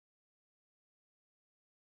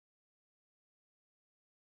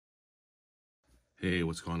Hey,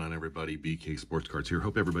 what's going on, everybody? BK Sports Cards here.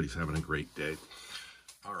 Hope everybody's having a great day.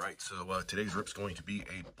 All right, so today's rip's going to be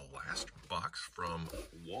a blast box from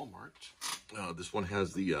Walmart. This one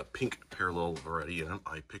has the pink parallel variety in them.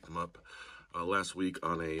 I picked them up last week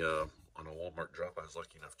on a Walmart drop. I was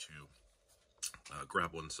lucky enough to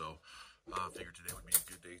grab one, so I figured today would be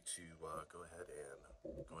a good day to go ahead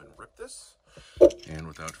and rip this. And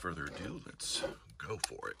without further ado, let's go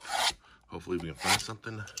for it. Hopefully we can find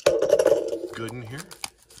something good in here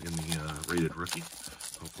in the rated rookie.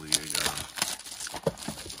 Hopefully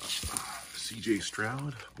CJ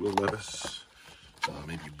Stroud, Will Levis,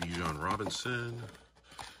 maybe Bijan Robinson,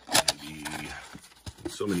 maybe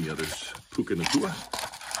so many others. Puka Nakua.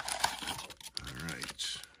 All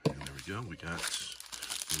right, and there we go. We got 1,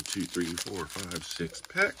 2, 3, 4, 5, 6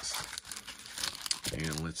 packs.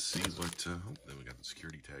 And let's see what, then we got the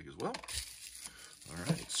security tag as well. All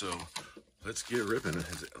right, so let's get ripping.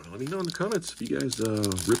 Let me know in the comments if you guys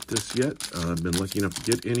ripped this yet. Been lucky enough to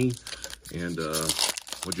get any, and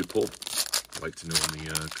what'd you pull? I'd like to know in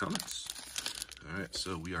the comments. All right,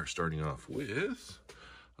 so we are starting off with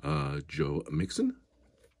Joe Mixon,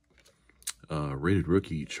 rated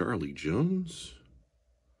rookie Charlie Jones,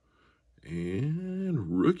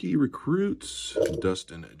 and rookie recruits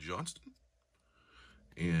Dustin Johnston,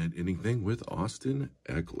 and anything with Austin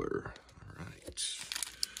Eckler. All right,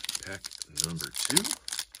 pack number 2.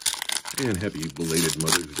 And happy belated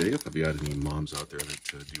Mother's Day if I've got any moms out there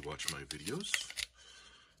that do watch my videos.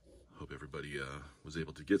 Hope everybody was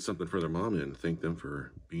able to get something for their mom and thank them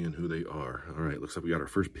for being who they are. All right, looks like we got our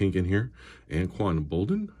first pink in here. Anquan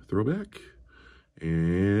Bolden, throwback.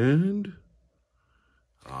 And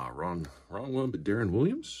wrong one, but Darian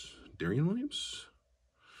Williams.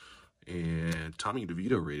 And Tommy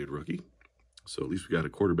DeVito, rated rookie. So at least we got a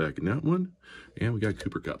quarterback in that one. And we got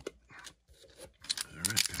Cooper Kupp. All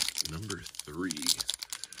right, pack number 3.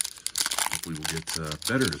 Hopefully we'll get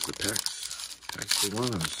better as the packs go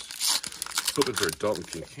on. I was hoping for a Dalton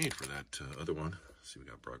Kincaid for that other one. Let's see, we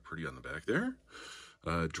got Brock Purdy on the back there.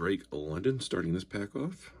 Drake London starting this pack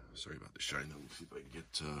off. Sorry about the shine. Let me see if I can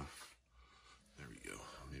get, there we go.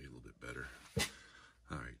 Maybe a little bit better.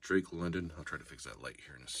 All right, Drake London. I'll try to fix that light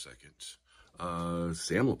here in a second.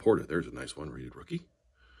 Sam Laporta, there's a nice one, rated rookie.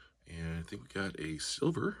 And I think we got a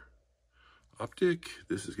silver Optic.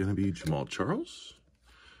 This is going to be Jamal Charles.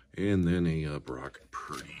 And then a Brock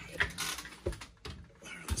Purdy.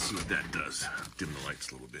 Let's see what that does. Dim the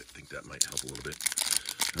lights a little bit. I think that might help a little bit.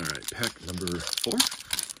 All right, pack number 4.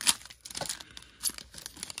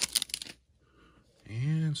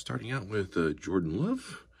 And starting out with Jordan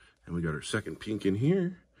Love. And we got our second pink in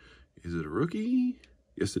here. Is it a rookie?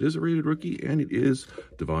 Yes, it is a rated rookie, and it is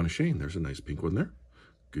Devon Achane. There's a nice pink one there.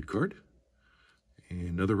 Good card. And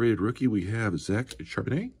another rated rookie, we have Zach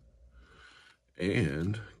Charbonnet.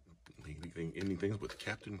 And anything with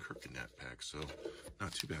Captain Kirk in that pack, so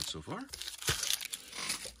not too bad so far. All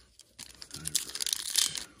right.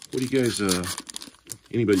 What do you guys,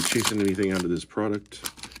 anybody chasing anything out of this product?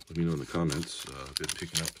 Let me know in the comments. I've been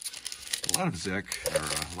picking up a lot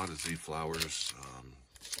of Zay Flowers.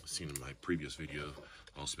 Seen in my previous video.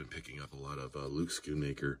 Also been picking up a lot of Luke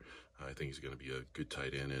Schoonmaker. I think he's going to be a good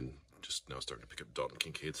tight end, and just now starting to pick up Dalton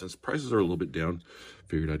Kincaid. Since prices are a little bit down,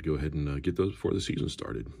 figured I'd go ahead and get those before the season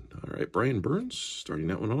started. All right, Brian Burns, starting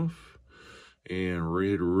that one off. And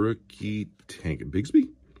rated rookie Tank Bigsby.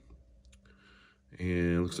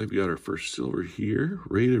 And looks like we got our first silver here.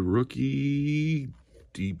 Rated rookie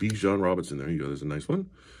Bijan Robinson. There you go, there's a nice one.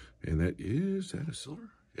 And that a silver?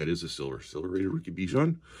 That is a silver rated rookie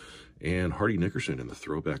Bijan. And Hardy Nickerson in the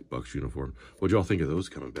throwback Bucks uniform. What'd y'all think of those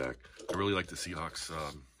coming back? I really like the Seahawks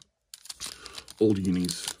old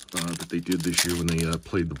unis that they did this year when they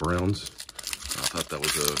played the Browns. I thought that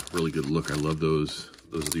was a really good look. I love those.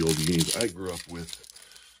 Those are the old unis I grew up with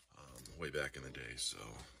way back in the day. So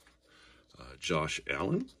Josh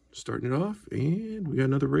Allen starting it off. And we got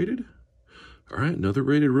another rated. All right, another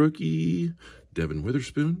rated rookie, Devin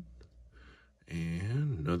Witherspoon.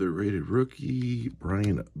 And another rated rookie,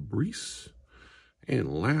 Brian Brees. And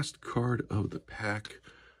last card of the pack,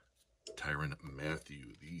 Tyrann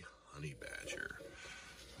Mathieu, the Honey Badger.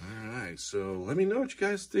 All right, so let me know what you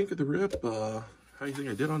guys think of the rip. How you think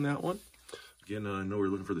I did on that one? Again, I know we're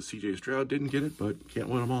looking for the CJ Stroud. Didn't get it, but can't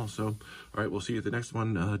win them all. So, all right, we'll see you at the next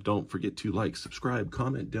one. Don't forget to like, subscribe,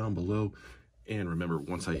 comment down below. And remember,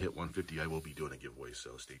 once I hit 150, I will be doing a giveaway,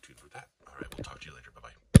 so stay tuned for that. All right, we'll talk to you later.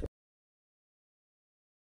 Bye-bye.